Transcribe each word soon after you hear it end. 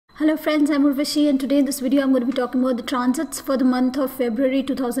Hello friends, I'm Urvashi, and today in this video I'm going to be talking about the transits for the month of February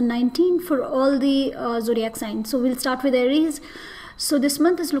 2019 for all the zodiac signs. So we'll start with Aries. So this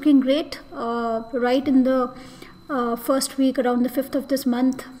month is looking great. Right in the first week, around the 5th of this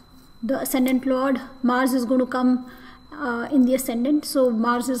month, the ascendant lord Mars is going to come in the ascendant. So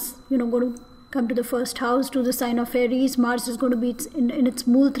Mars is going to come to the first house, to the sign of Aries. Mars is going to be in its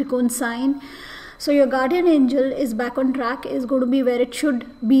Mool Trikon sign. So your guardian angel is back on track, is going to be where it should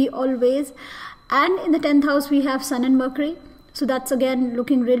be always. And in the 10th house we have Sun and Mercury. So that's again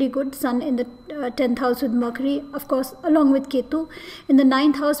looking really good. Sun in the 10th house with Mercury, of course, along with Ketu. In the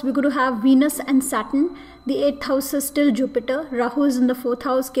 9th house we're going to have Venus and Saturn. The 8th house is still Jupiter. Rahu is in the 4th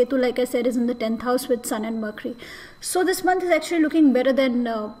house. Ketu, like I said, is in the 10th house with Sun and Mercury. So this month is actually looking better than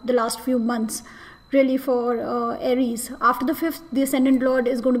the last few months. Really for Aries. After the 5th, the ascendant lord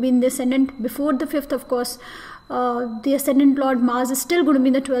is going to be in the ascendant. Before the 5th, of course, the ascendant lord Mars is still going to be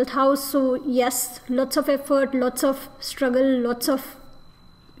in the 12th house. So yes, lots of effort, lots of struggle, lots of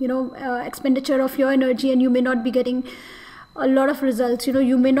expenditure of your energy, and you may not be getting a lot of results.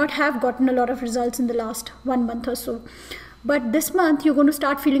 You may not have gotten a lot of results in the last 1 month or so, but this month you're going to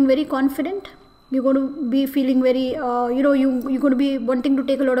start feeling very confident. You're going to be feeling very, you're going to be wanting to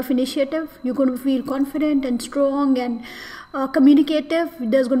take a lot of initiative. You're going to feel confident and strong and communicative.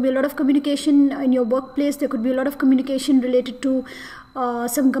 There's going to be a lot of communication in your workplace. There could be a lot of communication related to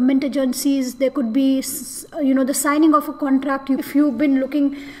some government agencies. There could be, the signing of a contract. If you've been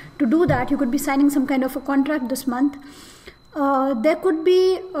looking to do that, you could be signing some kind of a contract this month. There could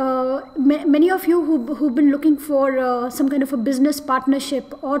be many of you who've been looking for some kind of a business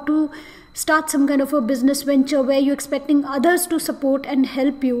partnership, or to start some kind of a business venture where you're expecting others to support and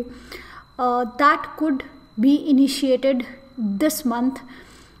help you. That could be initiated this month.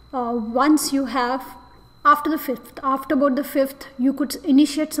 Once you have, after about the 5th, you could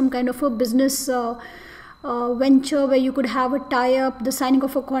initiate some kind of a business venture where you could have a tie-up, the signing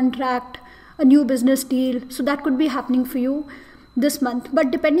of a contract, a new business deal. So that could be happening for you this month.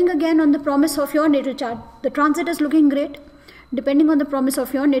 But depending again on the promise of your natal chart, the transit is looking great. Depending on the promise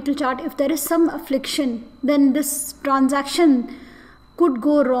of your natal chart, if there is some affliction, then this transaction could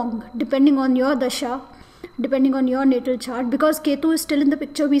go wrong, depending on your dasha, depending on your natal chart. Because Ketu is still in the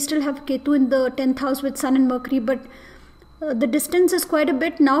picture, we still have Ketu in the 10th house with Sun and Mercury, but the distance is quite a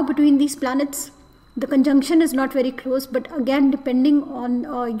bit now between these planets. The conjunction is not very close, but again, depending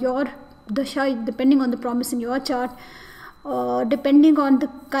on your dasha, depending on the promise in your chart, depending on the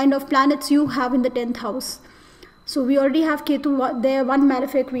kind of planets you have in the 10th house. So we already have Ketu there, one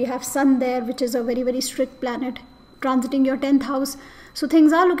malefic. We have Sun there, which is a very, very strict planet, transiting your 10th house. So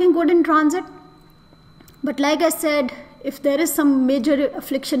things are looking good in transit. But like I said, if there is some major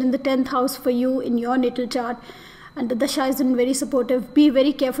affliction in the 10th house for you in your natal chart, and the dasha isn't very supportive, be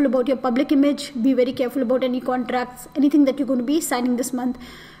very careful about your public image. Be very careful about any contracts, anything that you're going to be signing this month.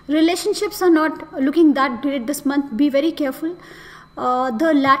 Relationships are not looking that great this month. Be very careful.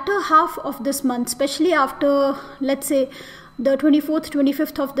 The latter half of this month, especially after, let's say, the 24th,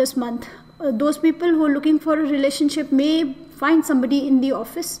 25th of this month, those people who are looking for a relationship may find somebody in the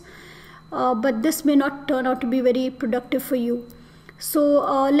office, but this may not turn out to be very productive for you. So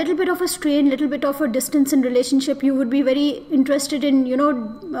a little bit of a strain, little bit of a distance in relationship. You would be very interested in,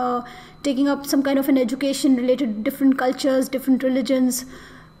 taking up some kind of an education related to different cultures, different religions.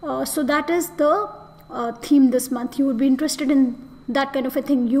 So that is the theme this month. You would be interested in that kind of a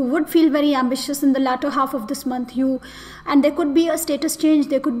thing. You would feel very ambitious in the latter half of this month. And there could be a status change,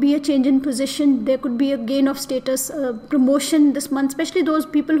 there could be a change in position, there could be a gain of status, promotion this month, especially those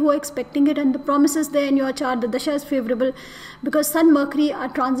people who are expecting it, and the promise is there in your chart. The dasha is favorable because Sun, Mercury are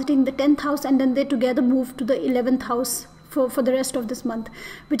transiting the 10th house, and then they together move to the 11th house for the rest of this month,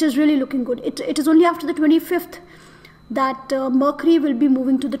 which is really looking good. It is only after the 25th that Mercury will be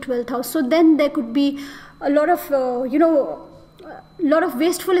moving to the 12th house. So then there could be a lot of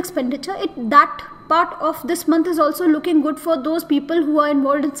wasteful expenditure. That part of this month is also looking good for those people who are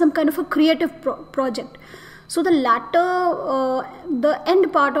involved in some kind of a creative project. So the the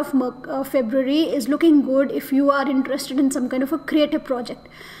end part of February is looking good if you are interested in some kind of a creative project.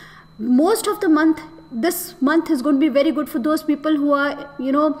 Most of the month, this month is going to be very good for those people who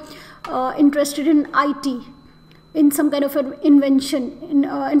are interested in IT, in some kind of an invention, in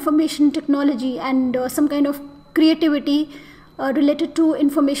information technology, and some kind of creativity related to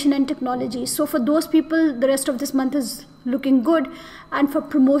information and technology. So for those people, the rest of this month is looking good. And for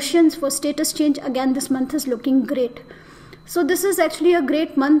promotions, for status change, again, this month is looking great. So this is actually a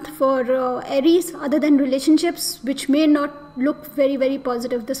great month for Aries, other than relationships, which may not look very, very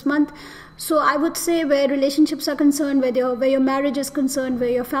positive this month. So I would say where relationships are concerned, where your marriage is concerned, where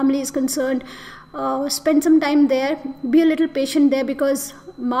your family is concerned, spend some time there. Be a little patient there, because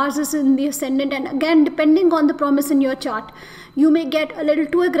Mars is in the ascendant, and again, depending on the promise in your chart, you may get a little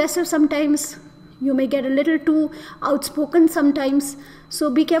too aggressive sometimes. You may get a little too outspoken sometimes. So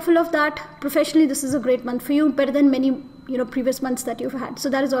be careful of that. Professionally, this is a great month for you, better than many previous months that you've had. So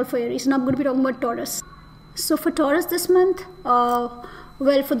that is all for Aries. Now I'm going to be talking about Taurus. So for Taurus this month,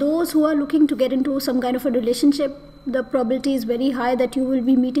 well, for those who are looking to get into some kind of a relationship, the probability is very high that you will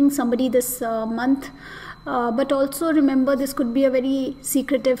be meeting somebody this month. But also remember, this could be a very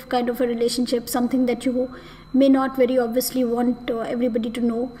secretive kind of a relationship, something that you may not very obviously want everybody to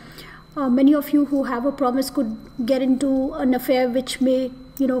know. Many of you who have a promise could get into an affair which may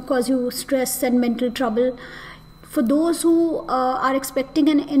cause you stress and mental trouble. For those who are expecting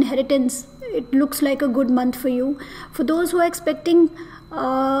an inheritance, it looks like a good month for you. For those who are expecting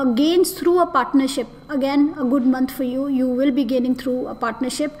gains through a partnership, again, a good month for you. You will be gaining through a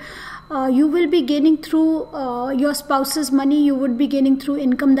partnership. You will be gaining through your spouse's money. You would be gaining through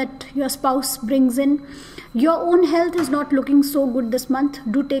income that your spouse brings in. Your own health is not looking so good this month.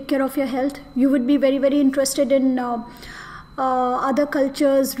 Do take care of your health. You would be very, very interested in other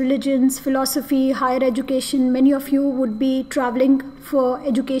cultures, religions, philosophy, higher education. Many of you would be traveling for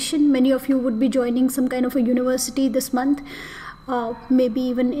education. Many of you would be joining some kind of a university this month. Maybe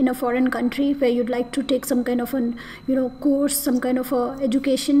even in a foreign country where you'd like to take some kind of an course, some kind of a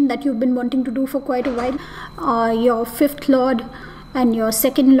education that you've been wanting to do for quite a while. Your fifth lord and your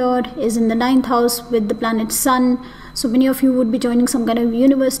second lord is in the 9th house with the planet Sun. So many of you would be joining some kind of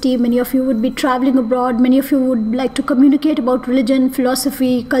university. Many of you would be traveling abroad. Many of you would like to communicate about religion,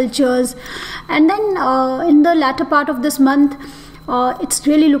 philosophy, cultures. And then in the latter part of this month, it's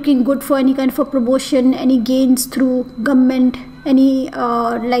really looking good for any kind of a promotion, any gains through government, any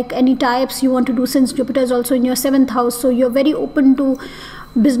tie-ups you want to do, since Jupiter is also in your 7th house. So you're very open to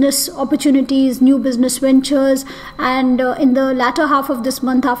business opportunities, new business ventures. And in the latter half of this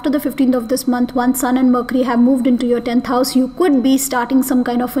month, after the 15th of this month, once Sun and Mercury have moved into your 10th house, you could be starting some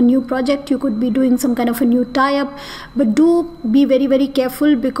kind of a new project. You could be doing some kind of a new tie-up. But do be very, very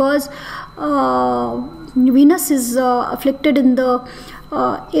careful, because Venus is afflicted in the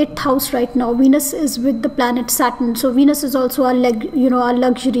 8th house right now. Venus is with the planet Saturn. So Venus is also our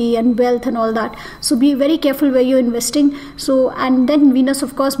luxury and wealth and all that. So be very careful where you're investing. So, and then Venus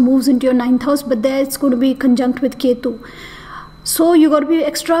of course moves into your 9th house, but there it's going to be conjunct with Ketu. So you got to be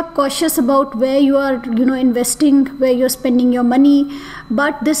extra cautious about where you are investing, where you're spending your money.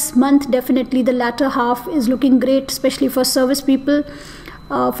 But this month, definitely the latter half is looking great, especially for service people.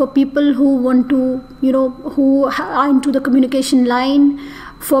 For people who want to, who are into the communication line,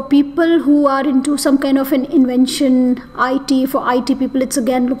 for people who are into some kind of an invention, IT, for IT people, it's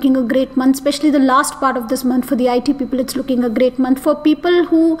again looking a great month, especially the last part of this month. For the IT people, it's looking a great month. For people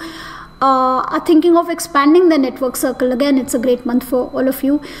who are thinking of expanding their network circle, again, it's a great month for all of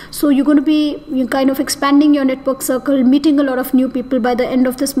you. So you're going to be kind of expanding your network circle, meeting a lot of new people by the end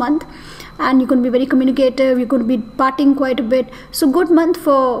of this month. And you're going to be very communicative. You're going to be partying quite a bit. So good month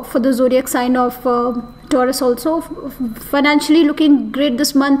for the zodiac sign of Taurus also. Financially looking great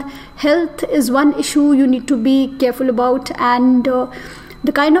this month. Health is one issue you need to be careful about. And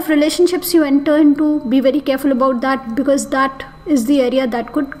the kind of relationships you enter into, be very careful about that, because that is the area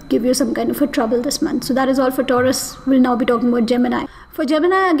that could give you some kind of a trouble this month. So that is all for Taurus. We'll now be talking about Gemini. For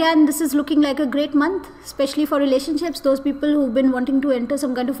Gemini, again, this is looking like a great month, especially for relationships. Those people who've been wanting to enter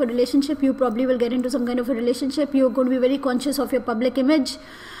some kind of a relationship, you probably will get into some kind of a relationship. You're going to be very conscious of your public image.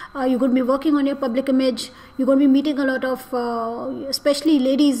 You're going to be working on your public image. You're going to be meeting a lot of, especially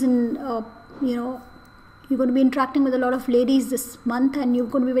ladies, and you're going to be interacting with a lot of ladies this month, and you're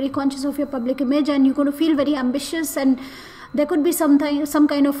going to be very conscious of your public image, and you're going to feel very ambitious, and there could be some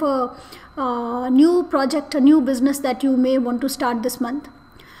kind of a new project, a new business that you may want to start this month.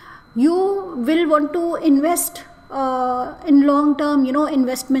 You will want to invest in long-term,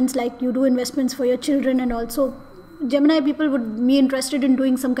 investments, like you do investments for your children, and also Gemini people would be interested in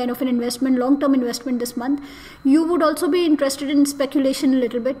doing some kind of an investment, long-term investment this month. You would also be interested in speculation a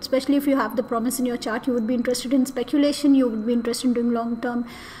little bit, especially if you have the promise in your chart. You would be interested in speculation. You would be interested in doing long-term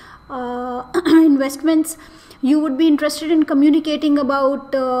investments. You would be interested in communicating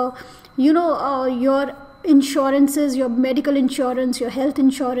about, your insurances, your medical insurance, your health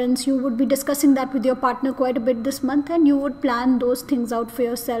insurance. You would be discussing that with your partner quite a bit this month, and you would plan those things out for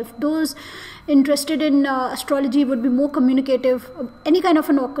yourself. Those interested in astrology would be more communicative. Any kind of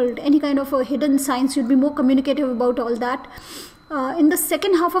an occult, any kind of a hidden science, you'd be more communicative about all that. In the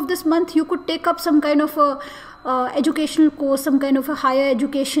second half of this month, you could take up some kind of a educational course, some kind of a higher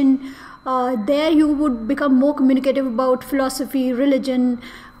education. There you would become more communicative about philosophy, religion,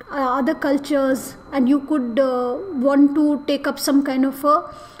 other cultures, and you could want to take up some kind of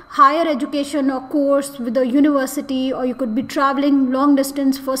a higher education or course with a university, or you could be traveling long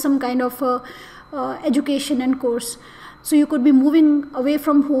distance for some kind of education and course. So you could be moving away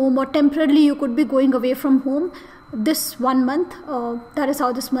from home, or temporarily you could be going away from home this 1 month. That is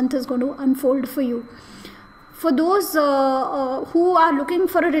how this month is going to unfold for you. For those who are looking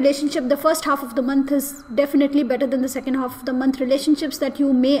for a relationship, the first half of the month is definitely better than the second half of the month. Relationships that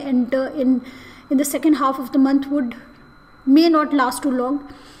you may enter in the second half of the month may not last too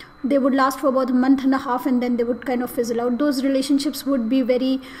long. They would last for about a month and a half, and then they would kind of fizzle out. Those relationships would be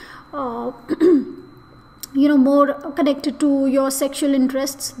very more connected to your sexual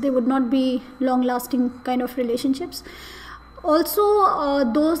interests. They would not be long lasting kind of relationships. Also,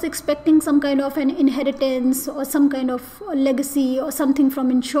 those expecting some kind of an inheritance or some kind of legacy or something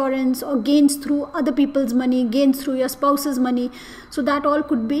from insurance, or gains through other people's money, gains through your spouse's money, so that all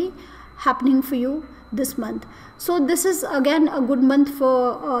could be happening for you this month. So this is again a good month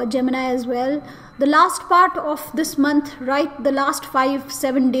for Gemini as well. The last part of this month, right, the last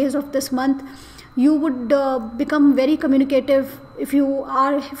 5-7 days of this month, you would become very communicative. If you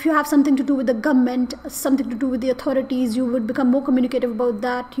have something to do with the government, something to do with the authorities, you would become more communicative about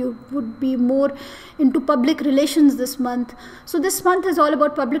that. You would be more into public relations this month. So this month is all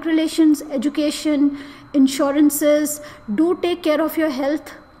about public relations, education, insurances. Do take care of your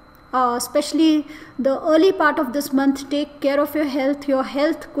health. Especially the early part of this month, take care of your health. Your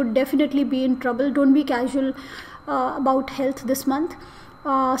health could definitely be in trouble. Don't be casual about health this month.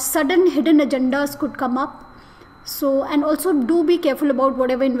 Sudden hidden agendas could come up. So, and also do be careful about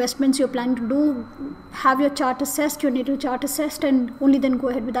whatever investments you're planning to do. Have your chart assessed, your natal chart assessed, and only then go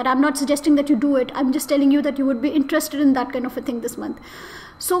ahead with that. I'm not suggesting that you do it. I'm just telling you that you would be interested in that kind of a thing this month.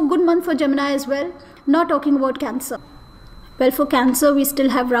 So good month for Gemini as well. Not talking about Cancer. Well, for Cancer, we still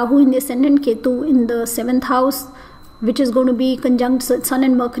have Rahu in the ascendant, Ketu in the 7th house, which is going to be conjunct Sun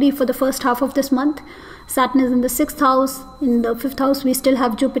and Mercury for the first half of this month. Saturn is in the 6th house. In the 5th house, we still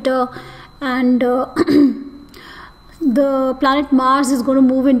have Jupiter, and the planet Mars is going to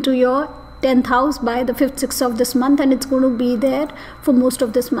move into your 10th house by the 5th, 6th of this month, and it's going to be there for most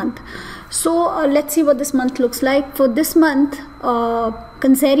of this month. So let's see what this month looks like. For this month,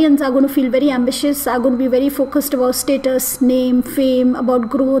 Cancerians are going to feel very ambitious, are going to be very focused about status, name, fame, about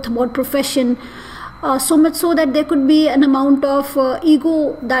growth, about profession. So much so that there could be an amount of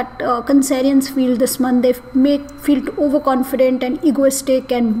ego that Cancerians feel this month. They may feel overconfident and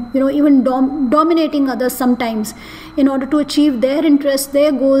egoistic, and even dominating others sometimes in order to achieve their interests,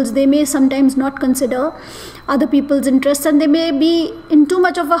 their goals. They may sometimes not consider other people's interests, and they may be in too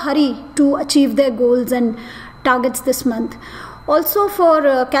much of a hurry to achieve their goals and targets this month. Also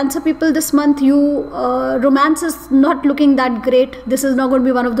for Cancer people this month, romance is not looking that great. This is not going to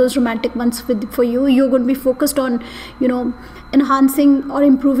be one of those romantic months for you. You're going to be focused on, enhancing or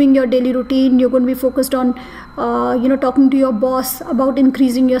improving your daily routine. You're going to be focused on, talking to your boss about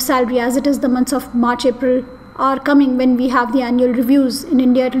increasing your salary, as it is the months of March, April are coming when we have the annual reviews. In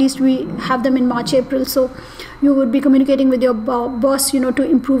India, at least, we have them in March, April. So you would be communicating with your boss, to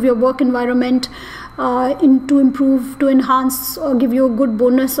improve your work environment, to enhance or give you a good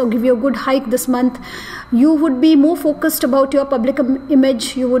bonus or give you a good hike this month. You would be more focused about your public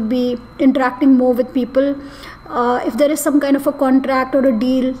image. You would be interacting more with people. If there is some kind of a contract or a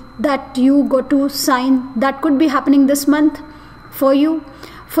deal that you got to sign, that could be happening this month for you.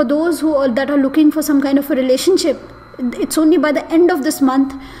 For those that are looking for some kind of a relationship, it's only by the end of this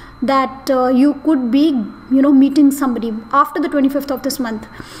month that you could be, meeting somebody after the 25th of this month.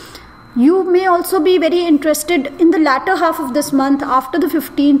 You may also be very interested in the latter half of this month. After the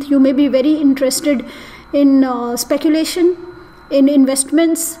 15th, you may be very interested in speculation, in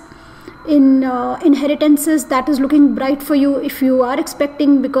investments, in inheritances. That is looking bright for you if you are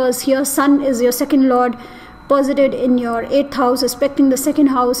expecting, because here Sun is your second lord, posited in your 8th house, aspecting the 2nd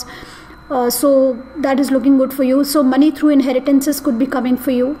house. So that is looking good for you. So money through inheritances could be coming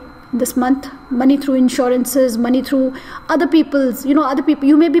for you this month. Money through insurances, money through other people's,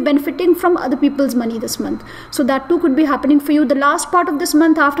 you may be benefiting from other people's money this month. So that too could be happening for you. The last part of this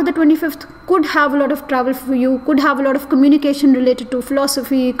month after the 25th could have a lot of travel for you, could have a lot of communication related to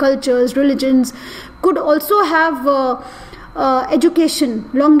philosophy, cultures, religions, could also have education,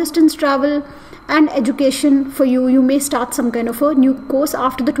 long distance travel and education for you. You may start some kind of a new course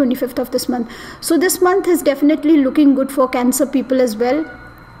after the 25th of this month. So this month is definitely looking good for Cancer people as well.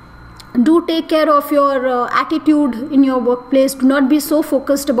 Do take care of your attitude in your workplace. Do not be so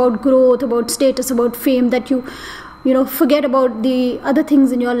focused about growth, about status, about fame that you forget about the other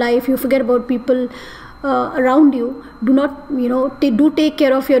things in your life. You forget about people around you. Do not, do take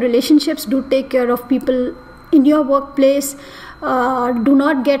care of your relationships. Do take care of people in your workplace. Do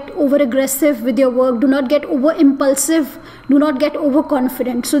not get over aggressive with your work. Do not get over impulsive. Do not get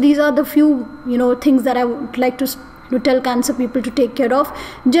overconfident. So these are the few things that I would like to tell Cancer people to take care of.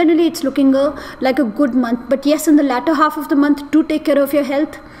 Generally it's looking like a good month, but yes, in the latter half of the month, do take care of your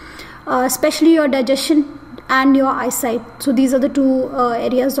health, especially your digestion and your eyesight. So these are the two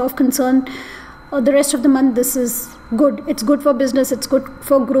areas of concern. The rest of the month, this is good. It's good for business, it's good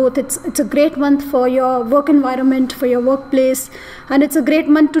for growth, it's a great month for your work environment, for your workplace, and it's a great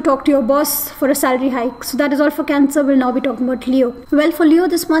month to talk to your boss for a salary hike. So that is all for Cancer. We'll now be talking about Leo. Well, for Leo,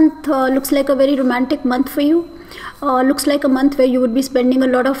 this month looks like a very romantic month for you. Looks like a month where you would be spending a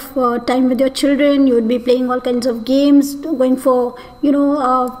lot of time with your children. You would be playing all kinds of games, going for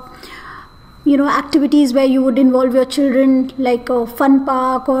activities where you would involve your children, like a fun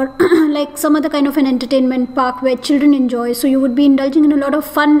park or like some other kind of an entertainment park where children enjoy. So you would be indulging in a lot of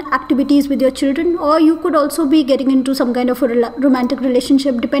fun activities with your children, or you could also be getting into some kind of a romantic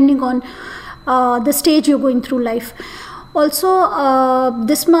relationship, depending on the stage you're going through life. Also,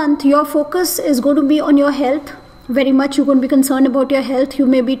 this month your focus is going to be on your health. Very much you're going to be concerned about your health. You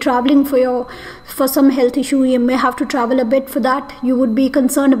may be traveling for some health issue. You may have to travel a bit for that. You would be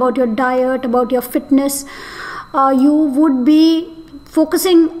concerned about your diet, about your fitness. You would be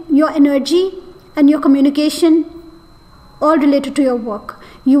focusing your energy and your communication all related to your work.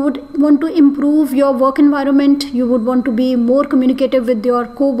 You would want to improve your work environment. You would want to be more communicative with your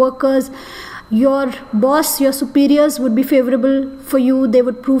co-workers. Your boss, your superiors would be favorable for you. They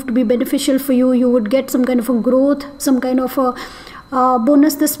would prove to be beneficial for you. You would get some kind of a growth, some kind of a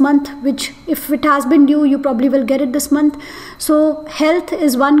bonus this month, which if it has been due, you probably will get it this month. So health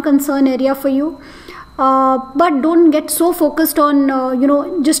is one concern area for you. But don't get so focused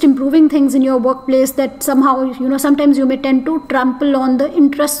on, just improving things in your workplace that somehow, sometimes you may tend to trample on the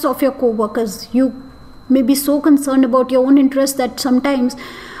interests of your co-workers. You may be so concerned about your own interests that sometimes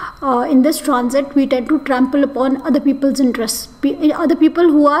in this transit, we tend to trample upon other people's interests, other people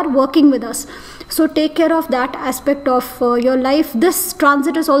who are working with us. So take care of that aspect of your life. This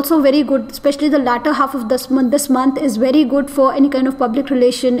transit is also very good, especially the latter half of this month. This month is very good for any kind of public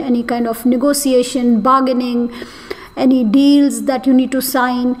relation, any kind of negotiation, bargaining, any deals that you need to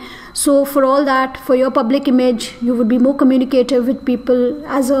sign. So for all that, for your public image, you would be more communicative with people.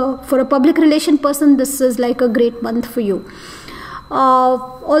 For a public relation person, this is like a great month for you.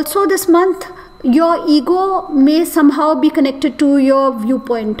 Also this month, your ego may somehow be connected to your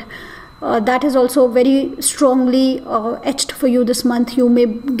viewpoint. That is also very strongly etched for you this month. You may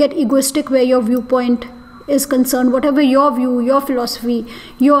get egoistic where your viewpoint is concerned. Whatever your view, your philosophy,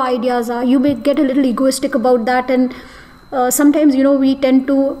 your ideas are, you may get a little egoistic about that, and sometimes we tend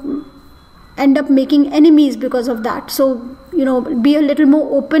to end up making enemies because of that. So be a little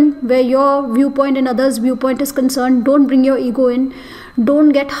more open where your viewpoint and others' viewpoint is concerned. Don't bring your ego in. Don't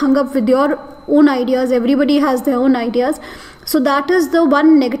get hung up with your own ideas. Everybody has their own ideas. So that is the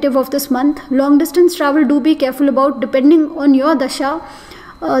one negative of this month. Long distance travel, do be careful about. Depending on your dasha,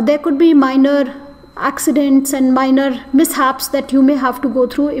 there could be minor accidents and minor mishaps that you may have to go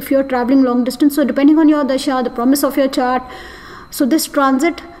through if you're traveling long distance. So depending on your dasha, the promise of your chart, so this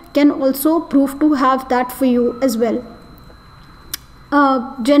transit can also prove to have that for you as well.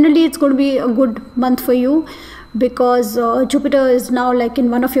 Generally it's going to be a good month for you because Jupiter is now like in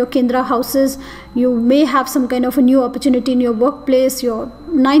one of your Kendra houses. You may have some kind of a new opportunity in your workplace. Your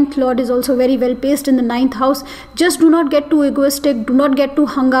 9th lord is also very well placed in the 9th house. Just do not get too egoistic, do not get too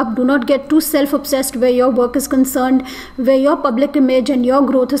hung up, do not get too self-obsessed where your work is concerned, where your public image and your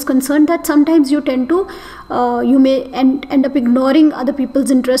growth is concerned, that sometimes you tend to you may end up ignoring other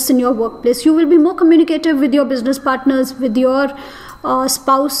people's interests in your workplace. You will be more communicative with your business partners, with your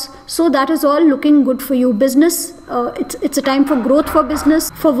spouse. So that is all looking good for you. Business, it's a time for growth for business.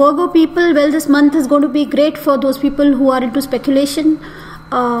 For Virgo people, well, this month is going to be great for those people who are into speculation,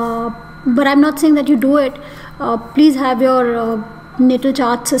 but I'm not saying that you do it. Please have your natal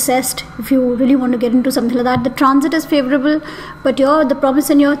charts assessed if you really want to get into something like that. The transit is favorable, but the promise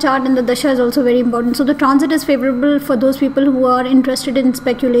in your chart and the dasha is also very important. So the transit is favorable for those people who are interested in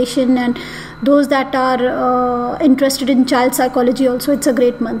speculation and those that are interested in child psychology. Also, it's a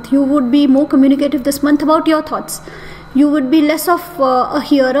great month. You would be more communicative this month about your thoughts. You would be less of a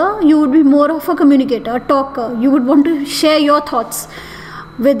hearer. You would be more of a communicator, a talker. You would want to share your thoughts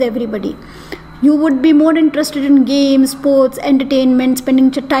with everybody. You would be more interested in games, sports, entertainment,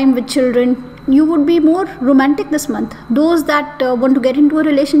 spending time with children. You would be more romantic this month. Those that want to get into a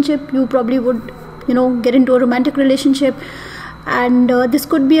relationship, you probably would, get into a romantic relationship. And this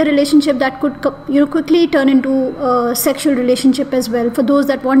could be a relationship that could, quickly turn into a sexual relationship as well. For those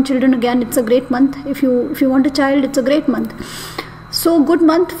that want children, again, it's a great month. If you want a child, it's a great month. So good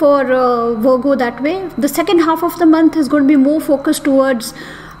month for Virgo that way. The second half of the month is going to be more focused towards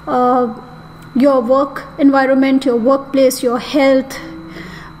your work environment, your workplace, your health.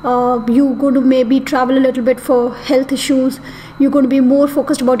 You're going to maybe travel a little bit for health issues. You're going to be more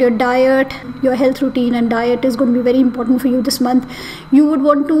focused about your diet. Your health routine and diet is going to be very important for you this month. You would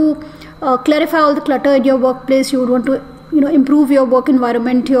want to clarify all the clutter in your workplace. You would want to improve your work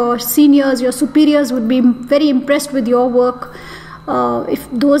environment. Your seniors, your superiors would be very impressed with your work. If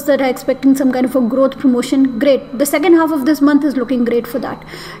those that are expecting some kind of a growth promotion, great. The second half of this month is looking great for that.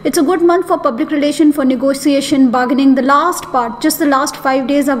 It's a good month for public relation, for negotiation, bargaining. The last part, just the last 5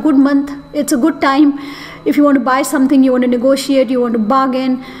 days are good month. It's a good time. If you want to buy something, you want to negotiate, you want to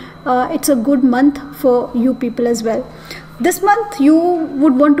bargain, it's a good month for you people as well. This month you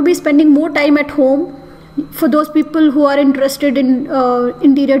would want to be spending more time at home. For those people who are interested in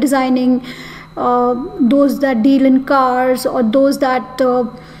interior designing, those that deal in cars, or those that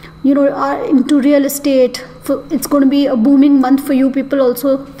are into real estate, it's going to be a booming month for you people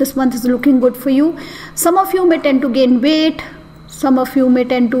also. This month is looking good for you. Some of you may tend to gain weight. Some of you may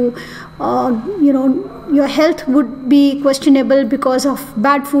tend to your health would be questionable because of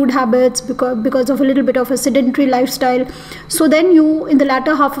bad food habits, because of a little bit of a sedentary lifestyle. So then you, in the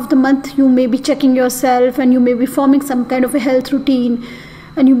latter half of the month, you may be checking yourself, and you may be forming some kind of a health routine,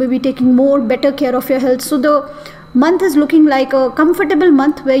 and you may be taking better care of your health. So the month is looking like a comfortable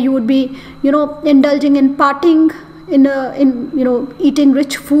month where you would be, indulging in partying, in eating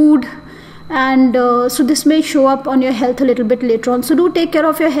rich food, and so this may show up on your health a little bit later on. So do take care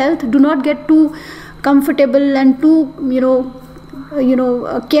of your health. Do not get too comfortable and too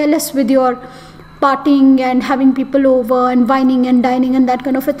careless with your partying and having people over and wining and dining and that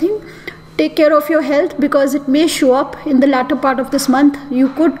kind of a thing. Take care of your health, because it may show up in the latter part of this month. You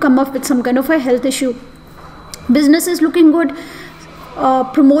could come up with some kind of a health issue. Business is looking good.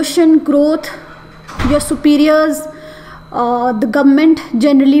 Promotion, growth, your superiors, the government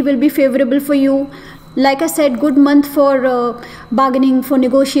generally will be favorable for you. Like I said, good month for bargaining, for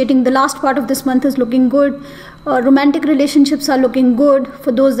negotiating. The last part of this month is looking good. Romantic relationships are looking good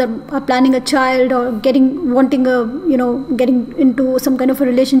for those that are planning a child or getting into some kind of a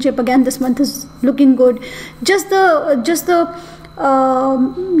relationship. Again, this month is looking good. Just the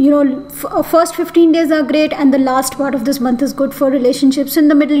first 15 days are great, and the last part of this month is good for relationships. In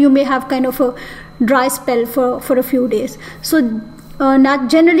the middle, you may have kind of a dry spell for a few days. So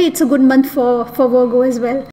generally, it's a good month for Virgo as well.